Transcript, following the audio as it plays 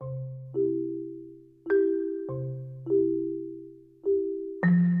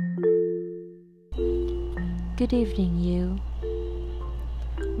Good evening, you.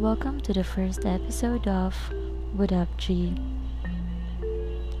 Welcome to the first episode of What Up G.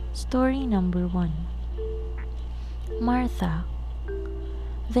 Story number 1. Martha.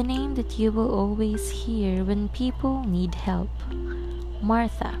 The name that you will always hear when people need help.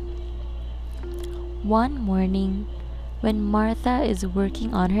 Martha. One morning, when Martha is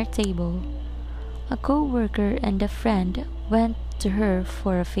working on her table, a co-worker and a friend went to her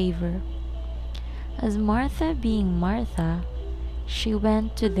for a favor. As Martha being Martha, she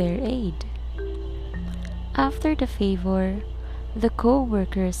went to their aid. After the favor, the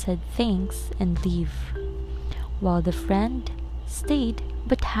co-worker said thanks and leave, while the friend stayed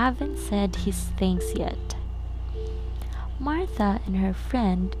but haven't said his thanks yet. Martha and her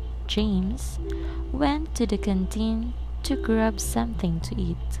friend, James, went to the canteen to grab something to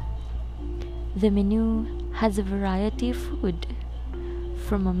eat. The menu has a variety of food,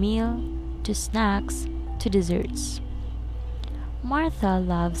 from a meal to snacks to desserts. Martha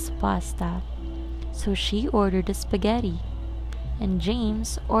loves pasta, so she ordered a spaghetti, and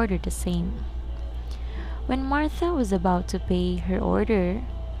James ordered the same. When Martha was about to pay her order,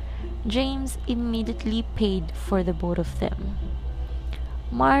 James immediately paid for the both of them.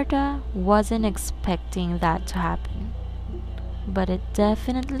 Martha wasn't expecting that to happen, but it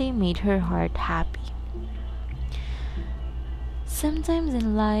definitely made her heart happy. Sometimes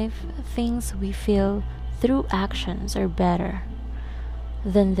in life, things we feel through actions are better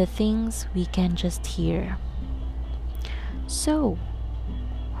than the things we can just hear. So,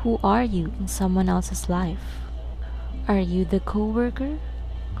 who are you in someone else's life? Are you the coworker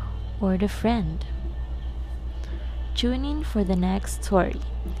or the friend? Tune in for the next story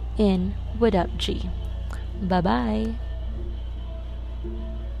in What Up G. Bye bye.